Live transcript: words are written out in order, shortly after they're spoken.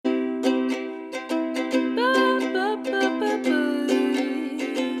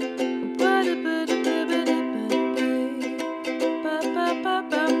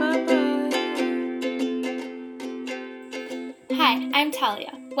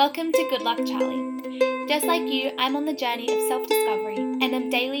Welcome to Good Luck Charlie. Just like you, I'm on the journey of self-discovery and am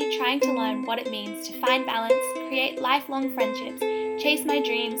daily trying to learn what it means to find balance, create lifelong friendships, chase my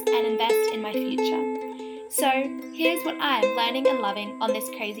dreams, and invest in my future. So, here's what I'm learning and loving on this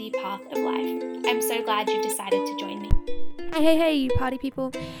crazy path of life. I'm so glad you've decided to join me. Hey, you party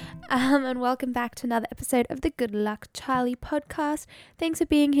people. And welcome back to another episode of the Good Luck Charlie podcast. Thanks for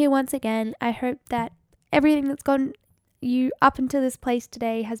being here once again. I hope that everything that's gone you up until this place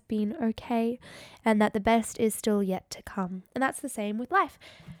today has been okay and that the best is still yet to come. And that's the same with life.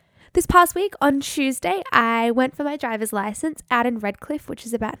 This past week on Tuesday, I went for my driver's license out in Redcliffe, which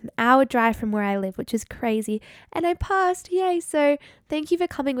is about an hour drive from where I live, which is crazy. And I passed, yay. So thank you for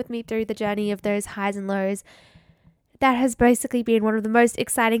coming with me through the journey of those highs and lows. That has basically been one of the most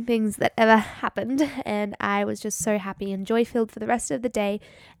exciting things that ever happened. And I was just so happy and joy-filled for the rest of the day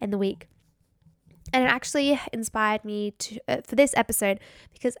and the week. And it actually inspired me for this episode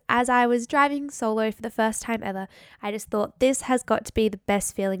because as I was driving solo for the first time ever, I just thought this has got to be the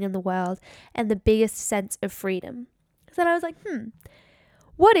best feeling in the world and the biggest sense of freedom. So then I was like,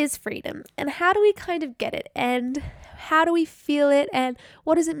 what is freedom and how do we kind of get it and how do we feel it and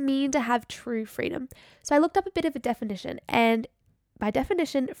what does it mean to have true freedom? So I looked up a bit of a definition, and by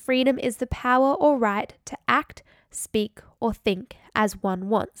definition, freedom is the power or right to act, speak, or think as one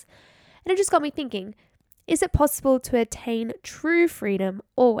wants. And it just got me thinking, is it possible to attain true freedom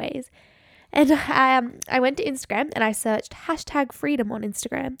always? And I went to Instagram and I searched #freedom on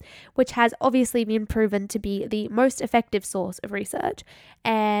Instagram, which has obviously been proven to be the most effective source of research.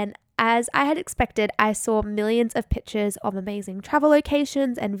 And as I had expected, I saw millions of pictures of amazing travel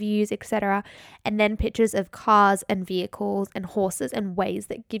locations and views, etc. And then pictures of cars and vehicles and horses and ways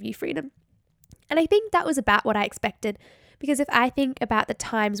that give you freedom. And I think that was about what I expected. Because if I think about the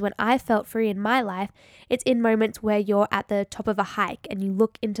times when I felt free in my life, it's in moments where you're at the top of a hike and you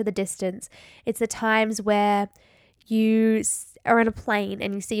look into the distance. It's the times where you are on a plane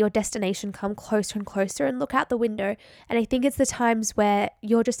and you see your destination come closer and closer and look out the window. And I think it's the times where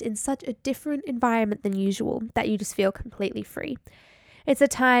you're just in such a different environment than usual that you just feel completely free. These are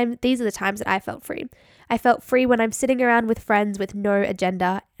the times that I felt free. I felt free when I'm sitting around with friends with no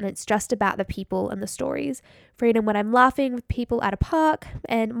agenda and it's just about the people and the stories. Freedom when I'm laughing with people at a park,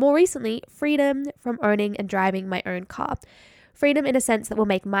 and more recently, freedom from owning and driving my own car. Freedom in a sense that will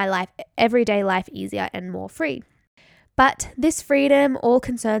make my everyday life easier and more free. But this freedom all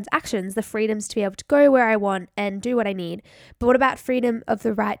concerns actions, the freedoms to be able to go where I want and do what I need. But what about freedom of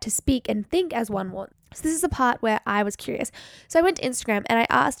the right to speak and think as one wants? So this is the part where I was curious. So I went to Instagram and I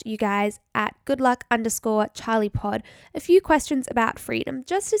asked you guys at goodluck_CharliePod a few questions about freedom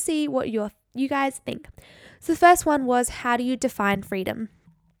just to see what you guys think. So the first one was, how do you define freedom?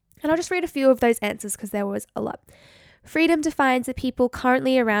 And I'll just read a few of those answers because there was a lot. Freedom defines the people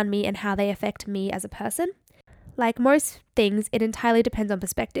currently around me and how they affect me as a person. Like most things, it entirely depends on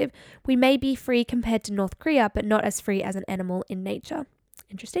perspective. We may be free compared to North Korea, but not as free as an animal in nature.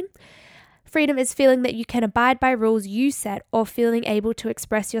 Interesting. Freedom is feeling that you can abide by rules you set or feeling able to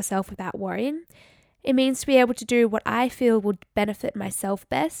express yourself without worrying. It means to be able to do what I feel would benefit myself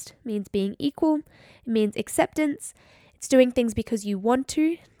best. It means being equal. It means acceptance. It's doing things because you want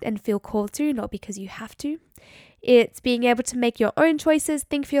to and feel called to, not because you have to. It's being able to make your own choices,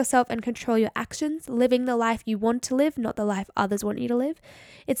 think for yourself and control your actions, living the life you want to live, not the life others want you to live.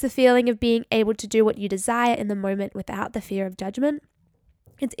 It's the feeling of being able to do what you desire in the moment without the fear of judgment.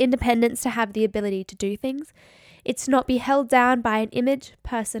 It's independence to have the ability to do things. It's not be held down by an image,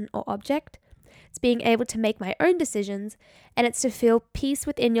 person, or object. It's being able to make my own decisions, and it's to feel peace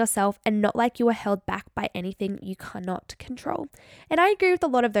within yourself and not like you are held back by anything you cannot control. And I agree with a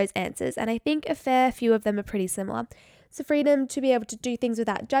lot of those answers, and I think a fair few of them are pretty similar. So freedom to be able to do things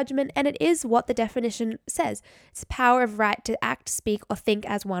without judgment, and it is what the definition says. It's power of right to act, speak, or think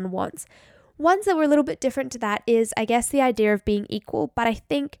as one wants. Ones that were a little bit different to that is, I guess, the idea of being equal, but I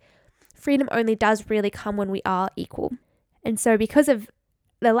think freedom only does really come when we are equal. And so because of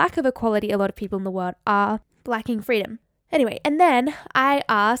the lack of equality, a lot of people in the world are lacking freedom. Anyway, and then I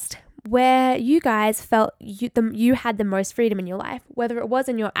asked where you guys felt you had the most freedom in your life, whether it was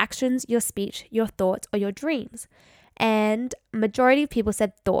in your actions, your speech, your thoughts, or your dreams. And majority of people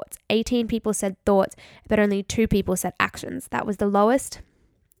said thoughts. 18 people said thoughts, but only 2 people said actions. That was the lowest.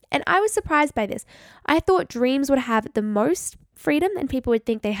 And I was surprised by this. I thought dreams would have the most freedom and people would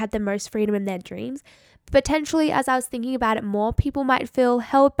think they had the most freedom in their dreams. Potentially, as I was thinking about it more, people might feel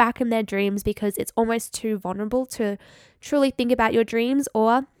held back in their dreams because it's almost too vulnerable to truly think about your dreams,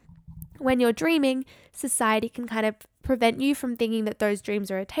 or when you're dreaming, society can kind of prevent you from thinking that those dreams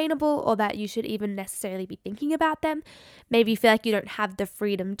are attainable or that you should even necessarily be thinking about them. Maybe you feel like you don't have the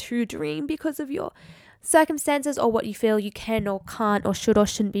freedom to dream because of your circumstances or what you feel you can or can't or should or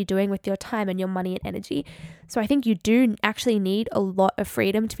shouldn't be doing with your time and your money and energy. So I think you do actually need a lot of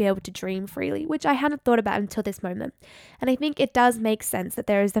freedom to be able to dream freely, which I hadn't thought about until this moment. And I think it does make sense that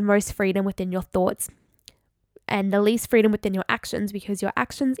there is the most freedom within your thoughts and the least freedom within your actions, because your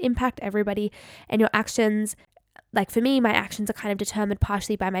actions impact everybody, and your actions, like for me, my actions are kind of determined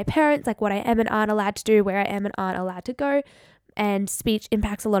partially by my parents, like what I am and aren't allowed to do, where I am and aren't allowed to go. And speech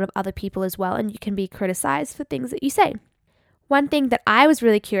impacts a lot of other people as well, and you can be criticized for things that you say. One thing that I was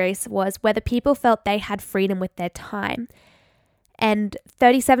really curious was whether people felt they had freedom with their time. And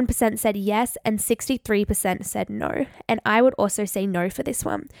 37% said yes and 63% said no. And I would also say no for this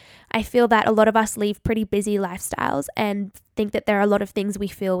one. I feel that a lot of us live pretty busy lifestyles and think that there are a lot of things we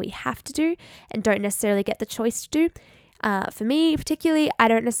feel we have to do and don't necessarily get the choice to do. For me particularly, I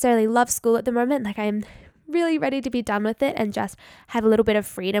don't necessarily love school at the moment. Like, I'm really ready to be done with it and just have a little bit of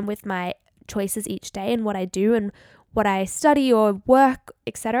freedom with my choices each day and what I do and what I study or work,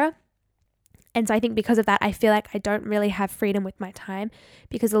 etc. And so I think because of that, I feel like I don't really have freedom with my time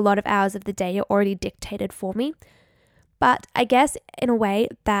because a lot of hours of the day are already dictated for me. But I guess in a way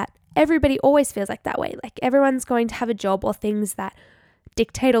that everybody always feels like that way. Like, everyone's going to have a job or things that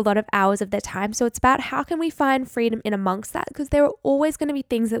dictate a lot of hours of their time. So it's about how can we find freedom in amongst that, because there are always going to be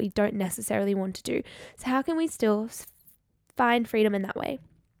things that we don't necessarily want to do. So how can we still find freedom in that way?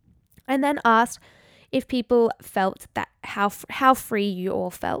 And then asked if people felt that how free you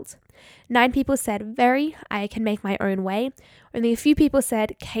all felt. 9 people said very, I can make my own way. Only a few people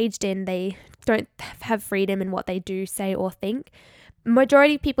said caged in, they don't have freedom in what they do, say, or think.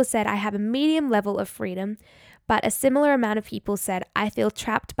 Majority of people said I have a medium level of freedom, but a similar amount of people said I feel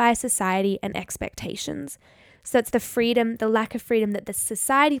trapped by society and expectations. So it's the freedom, the lack of freedom that the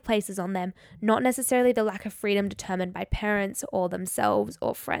society places on them, not necessarily the lack of freedom determined by parents or themselves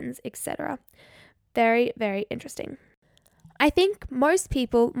or friends, etc. Very, very interesting. I think most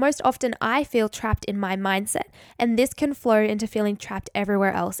often I feel trapped in my mindset, and this can flow into feeling trapped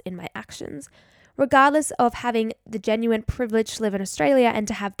everywhere else in my actions. Regardless of having the genuine privilege to live in Australia and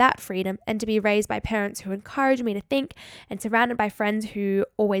to have that freedom and to be raised by parents who encourage me to think and surrounded by friends who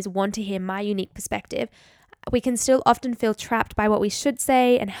always want to hear my unique perspective, we can still often feel trapped by what we should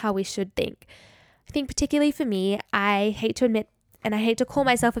say and how we should think. I think particularly for me, I hate to admit and I hate to call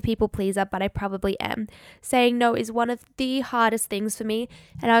myself a people pleaser, but I probably am. Saying no is one of the hardest things for me.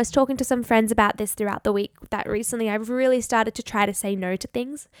 And I was talking to some friends about this throughout the week, that recently I've really started to try to say no to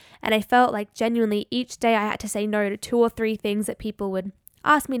things. And I felt like genuinely each day I had to say no to 2 or 3 things that people would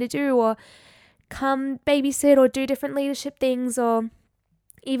ask me to do, or come babysit or do different leadership things, or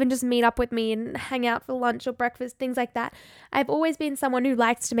even just meet up with me and hang out for lunch or breakfast, things like that. I've always been someone who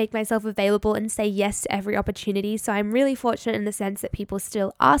likes to make myself available and say yes to every opportunity. So I'm really fortunate in the sense that people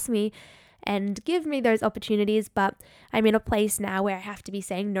still ask me and give me those opportunities, but I'm in a place now where I have to be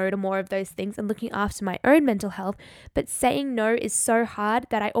saying no to more of those things and looking after my own mental health. But saying no is so hard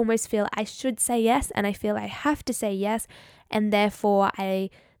that I almost feel I should say yes, and I feel I have to say yes, and therefore I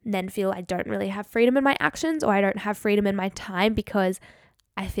then feel I don't really have freedom in my actions, or I don't have freedom in my time, because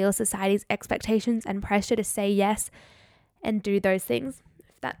I feel society's expectations and pressure to say yes and do those things,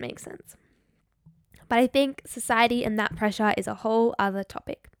 if that makes sense. But I think society and that pressure is a whole other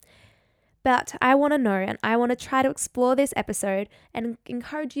topic. But I want to know, and I want to try to explore this episode and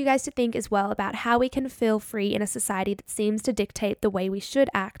encourage you guys to think as well about how we can feel free in a society that seems to dictate the way we should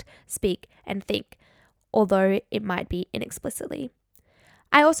act, speak, and think, although it might be inexplicitly.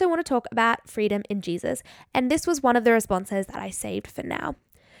 I also want to talk about freedom in Jesus, and this was one of the responses that I saved for now.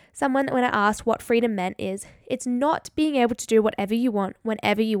 Someone, when I asked what freedom meant, it's not being able to do whatever you want,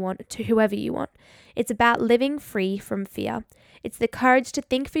 whenever you want, to whoever you want. It's about living free from fear. It's the courage to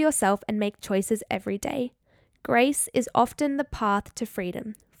think for yourself and make choices every day. Grace is often the path to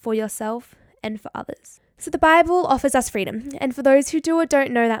freedom, for yourself and for others. So the Bible offers us freedom, and for those who do or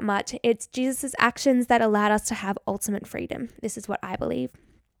don't know that much, it's Jesus' actions that allowed us to have ultimate freedom. This is what I believe.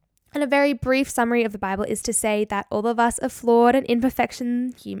 And a very brief summary of the Bible is to say that all of us are flawed and imperfect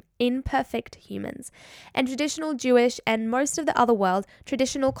humans. And traditional Jewish and most of the other world,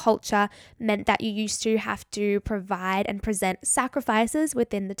 traditional culture meant that you used to have to provide and present sacrifices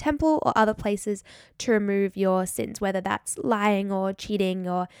within the temple or other places to remove your sins, whether that's lying or cheating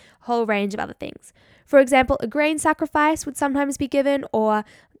or a whole range of other things. For example, a grain sacrifice would sometimes be given, or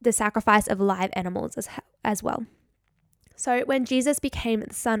the sacrifice of live animals as well. So when Jesus became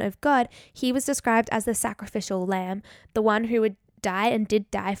the Son of God, he was described as the sacrificial lamb, the one who would die and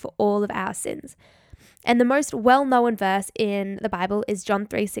did die for all of our sins. And the most well-known verse in the Bible is John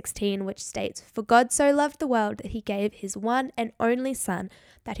 3:16, which states, "For God so loved the world that he gave his one and only Son,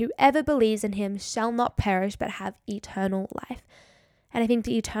 that whoever believes in him shall not perish but have eternal life." And I think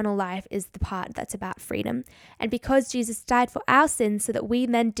the eternal life is the part that's about freedom. And because Jesus died for our sins so that we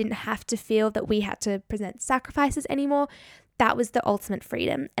then didn't have to feel that we had to present sacrifices anymore, that was the ultimate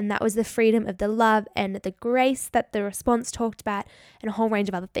freedom. And that was the freedom of the love and the grace that the response talked about, and a whole range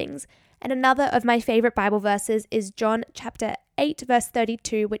of other things. And another of my favorite Bible verses is John chapter 8, verse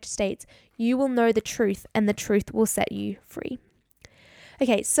 32, which states, "You will know the truth, and the truth will set you free."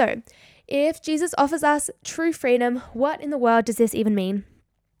 Okay, so if Jesus offers us true freedom, what in the world does this even mean?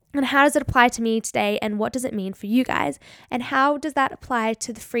 And how does it apply to me today, and what does it mean for you guys? And how does that apply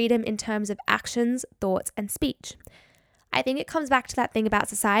to the freedom in terms of actions, thoughts, and speech? I think it comes back to that thing about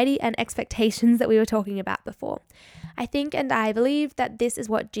society and expectations that we were talking about before. I think and I believe that this is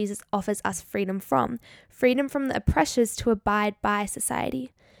what Jesus offers us freedom from the pressures to abide by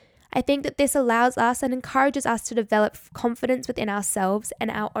society. I think that this allows us and encourages us to develop confidence within ourselves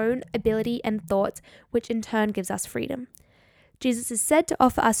and our own ability and thoughts, which in turn gives us freedom. Jesus is said to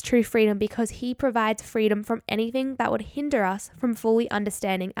offer us true freedom because he provides freedom from anything that would hinder us from fully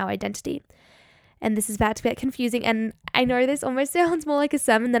understanding our identity. And this is about to get confusing, and I know this almost sounds more like a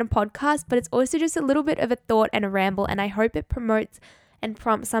sermon than a podcast, but it's also just a little bit of a thought and a ramble, and I hope it promotes and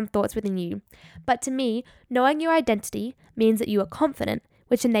prompts some thoughts within you. But to me, knowing your identity means that you are confident,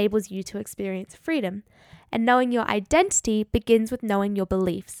 which enables you to experience freedom. And knowing your identity begins with knowing your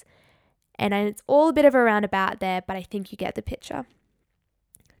beliefs. And it's all a bit of a roundabout there, but I think you get the picture.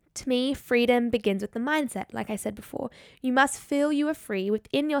 To me, freedom begins with the mindset, like I said before. You must feel you are free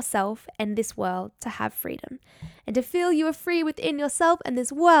within yourself and this world to have freedom. And to feel you are free within yourself and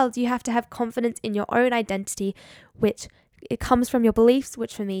this world, you have to have confidence in your own identity, which it comes from your beliefs,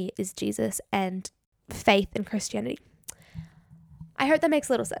 which for me is Jesus, and faith in Christianity. I hope that makes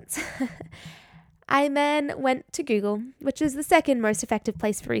a little sense. I then went to Google, which is the second most effective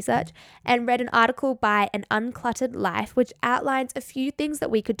place for research, and read an article by An Uncluttered Life, which outlines a few things that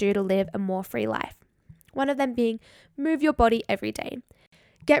we could do to live a more free life. One of them being move your body every day.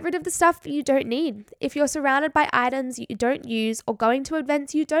 Get rid of the stuff that you don't need. If you're surrounded by items you don't use or going to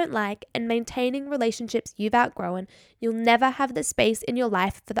events you don't like and maintaining relationships you've outgrown, you'll never have the space in your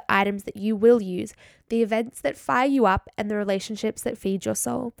life for the items that you will use, the events that fire you up, and the relationships that feed your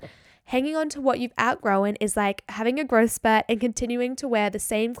soul. Hanging on to what you've outgrown is like having a growth spurt and continuing to wear the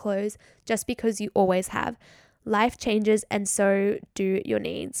same clothes just because you always have. Life changes, and so do your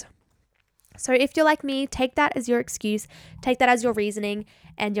needs. So if you're like me, take that as your excuse, take that as your reasoning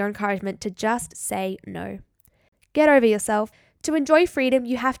and your encouragement to just say no. Get over yourself. To enjoy freedom,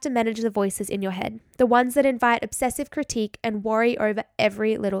 you have to manage the voices in your head, the ones that invite obsessive critique and worry over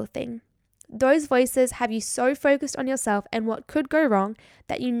every little thing. Those voices have you so focused on yourself and what could go wrong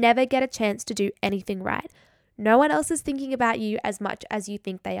that you never get a chance to do anything right. No one else is thinking about you as much as you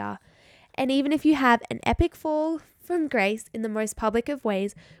think they are. And even if you have an epic fall from grace in the most public of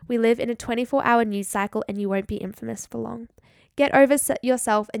ways, we live in a 24-hour news cycle and you won't be infamous for long. Get over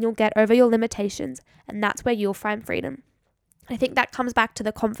yourself and you'll get over your limitations, and that's where you'll find freedom. I think that comes back to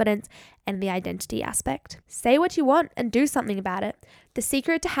the confidence and the identity aspect. Say what you want and do something about it. The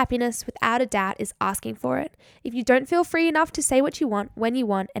secret to happiness, without a doubt, is asking for it. If you don't feel free enough to say what you want, when you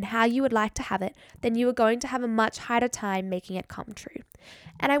want, and how you would like to have it, then you are going to have a much harder time making it come true.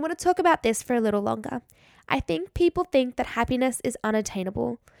 And I want to talk about this for a little longer. I think people think that happiness is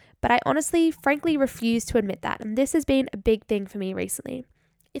unattainable, but I honestly, frankly refuse to admit that, and this has been a big thing for me recently.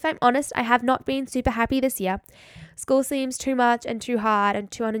 If I'm honest, I have not been super happy this year. School seems too much and too hard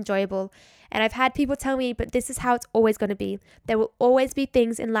and too unenjoyable. And I've had people tell me, but this is how it's always going to be. There will always be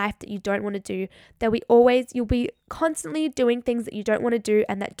things in life that you don't want to do. You'll be constantly doing things that you don't want to do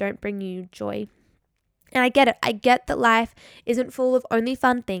and that don't bring you joy. And I get it. I get that life isn't full of only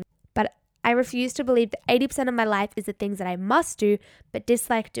fun things. But I refuse to believe that 80% of my life is the things that I must do but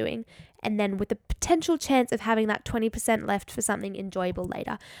dislike doing, and then with the potential chance of having that 20% left for something enjoyable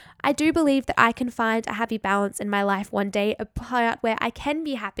later. I do believe that I can find a happy balance in my life one day, a part where I can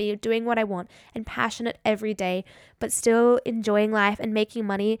be happy doing what I want and passionate every day, but still enjoying life and making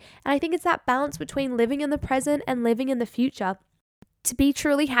money. And I think it's that balance between living in the present and living in the future. To be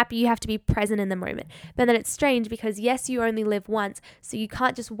truly happy, you have to be present in the moment. But then it's strange because yes, you only live once, so you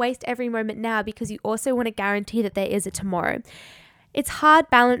can't just waste every moment now because you also want to guarantee that there is a tomorrow. It's hard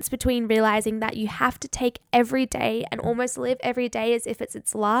balance between realizing that you have to take every day and almost live every day as if it's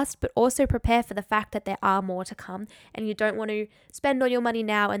its last, but also prepare for the fact that there are more to come, and you don't want to spend all your money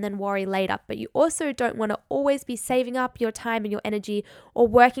now and then worry later, but you also don't want to always be saving up your time and your energy or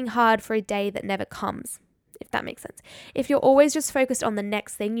working hard for a day that never comes, if that makes sense. If you're always just focused on the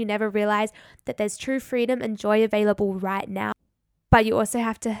next thing, you never realize that there's true freedom and joy available right now. But you also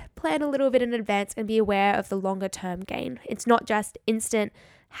have to plan a little bit in advance and be aware of the longer term gain. It's not just instant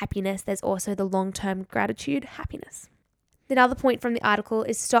happiness, there's also the long-term gratitude happiness. Another point from the article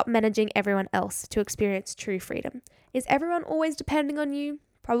is stop managing everyone else to experience true freedom. Is everyone always depending on you?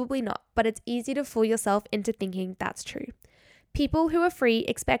 Probably not, but it's easy to fool yourself into thinking that's true. People who are free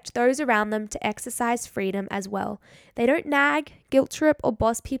expect those around them to exercise freedom as well. They don't nag, guilt trip, or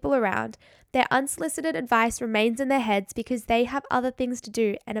boss people around. Their unsolicited advice remains in their heads because they have other things to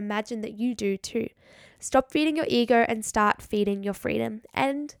do and imagine that you do too. Stop feeding your ego and start feeding your freedom.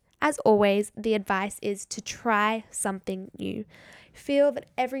 And as always, the advice is to try something new. Feel that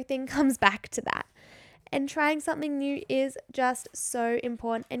everything comes back to that. And trying something new is just so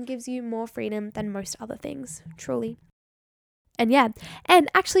important and gives you more freedom than most other things, truly. And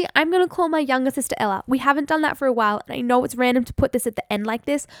actually, I'm going to call my younger sister Ella. We haven't done that for a while, and I know it's random to put this at the end like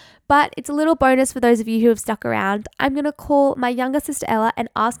this, but it's a little bonus for those of you who have stuck around. I'm going to call my younger sister Ella and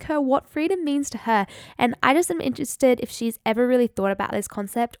ask her what freedom means to her, and I just am interested if she's ever really thought about this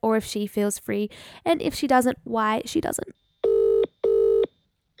concept or if she feels free, and if she doesn't, why she doesn't.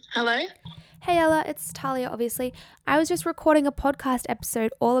 Hello? Hey Ella, it's Talia, obviously. I was just recording a podcast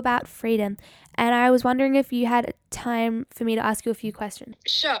episode all about freedom, and I was wondering if you had time for me to ask you a few questions.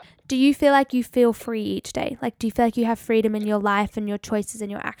 Sure. Do you feel like you feel free each day? Like, do you feel like you have freedom in your life and your choices and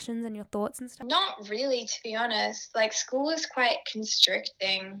your actions and your thoughts and stuff? Not really, to be honest. Like, school is quite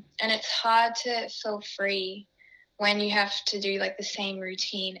constricting, and it's hard to feel free when you have to do like the same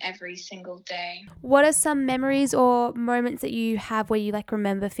routine every single day. What are some memories or moments that you have where you like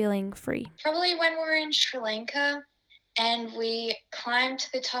remember feeling free? Probably when we were in Sri Lanka and we climbed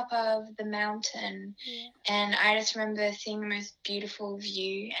to the top of the mountain, and I just remember seeing the most beautiful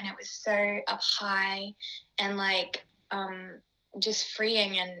view, and it was so up high and like just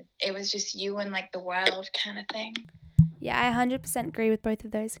freeing, and it was just you and like the world kind of thing. Yeah, I 100% agree with both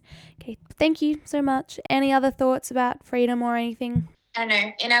of those. Okay, thank you so much. Any other thoughts about freedom or anything? I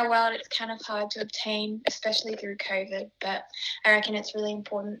know, in our world it's kind of hard to obtain, especially through COVID, but I reckon it's really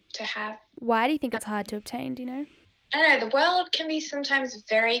important to have. Why do you think it's hard to obtain, do you know? I don't know, the world can be sometimes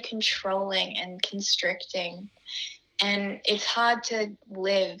very controlling and constricting, and it's hard to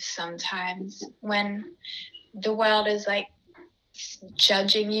live sometimes when the world is like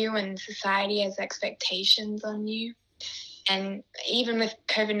judging you and society has expectations on you. And even with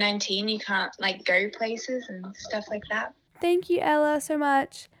COVID-19, you can't like go places and stuff like that. Thank you, Ella, so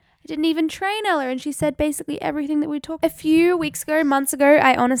much. I didn't even train Ella, and she said basically everything that we talked. A few weeks ago, months ago,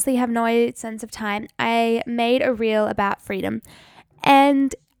 I honestly have no sense of time, I made a reel about freedom.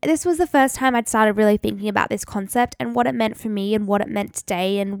 And this was the first time I'd started really thinking about this concept and what it meant for me and what it meant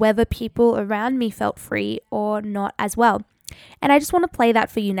today and whether people around me felt free or not as well. And I just want to play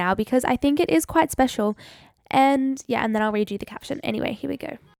that for you now because I think it is quite special. And then I'll read you the caption. Anyway, here we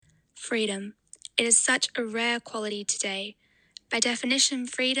go. Freedom. It is such a rare quality today. By definition,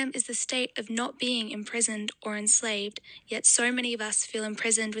 freedom is the state of not being imprisoned or enslaved, yet so many of us feel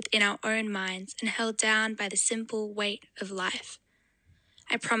imprisoned within our own minds and held down by the simple weight of life.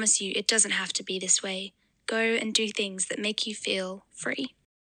 I promise you, it doesn't have to be this way. Go and do things that make you feel free.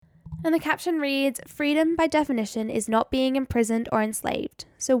 And the caption reads, freedom by definition is not being imprisoned or enslaved.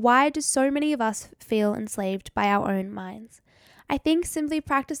 So why do so many of us feel enslaved by our own minds? I think simply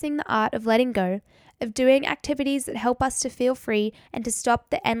practicing the art of letting go, of doing activities that help us to feel free and to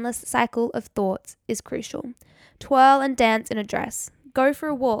stop the endless cycle of thoughts is crucial. Twirl and dance in a dress. Go for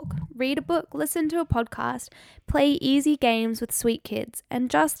a walk. Read a book. Listen to a podcast. Play easy games with sweet kids.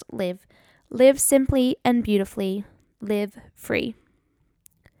 And just live. Live simply and beautifully. Live free.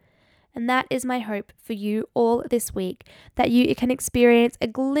 And that is my hope for you all this week, that you can experience a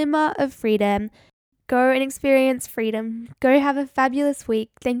glimmer of freedom. Go and experience freedom. Go have a fabulous week.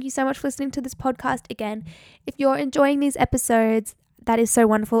 Thank you so much for listening to this podcast again. If you're enjoying these episodes, that is so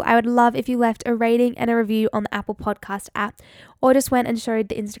wonderful. I would love if you left a rating and a review on the Apple Podcast app, or just went and showed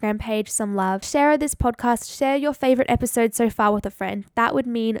the Instagram page some love. Share this podcast. Share your favorite episode so far with a friend. That would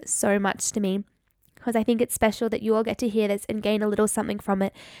mean so much to me. because I think it's special that you all get to hear this and gain a little something from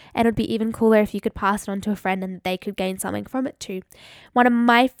it. And it would be even cooler if you could pass it on to a friend and they could gain something from it too. One of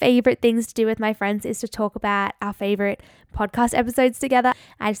my favorite things to do with my friends is to talk about our favorite podcast episodes together.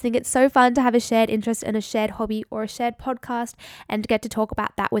 I just think it's so fun to have a shared interest in a shared hobby or a shared podcast and to get to talk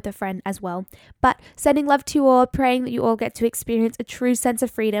about that with a friend as well. But sending love to you all, praying that you all get to experience a true sense of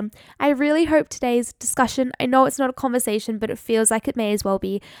freedom. I really hope today's discussion, I know it's not a conversation, but it feels like it may as well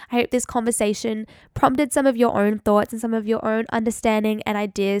be. I hope this conversation prompted some of your own thoughts and some of your own understanding and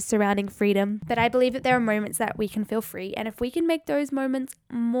ideas surrounding freedom. But I believe that there are moments that we can feel free, and if we can make those moments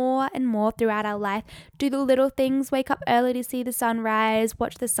more and more throughout our life, do the little things, wake up early to see the sunrise,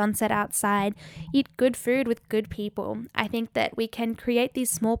 watch the sunset outside, eat good food with good people. I think that we can create these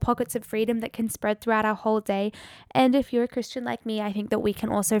small pockets of freedom that can spread throughout our whole day. And if you're a Christian like me, I think that we can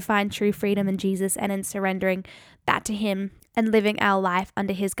also find true freedom in Jesus and in surrendering that to Him and living our life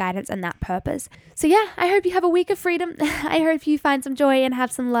under His guidance and that purpose. So yeah, I hope you have a week of freedom. I hope you find some joy and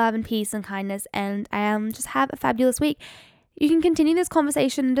have some love and peace and kindness, and just have a fabulous week. You can continue this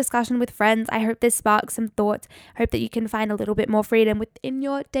conversation and discussion with friends. I hope this sparks some thoughts. I hope that you can find a little bit more freedom within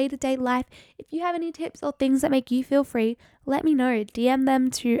your day-to-day life. If you have any tips or things that make you feel free, let me know. DM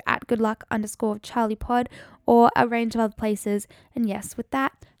them to @goodluck_CharliePod or a range of other places. And yes, with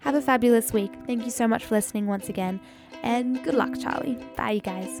that, have a fabulous week. Thank you so much for listening once again. And good luck, Charlie. Bye, you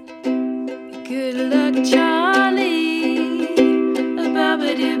guys. Good luck, Charlie.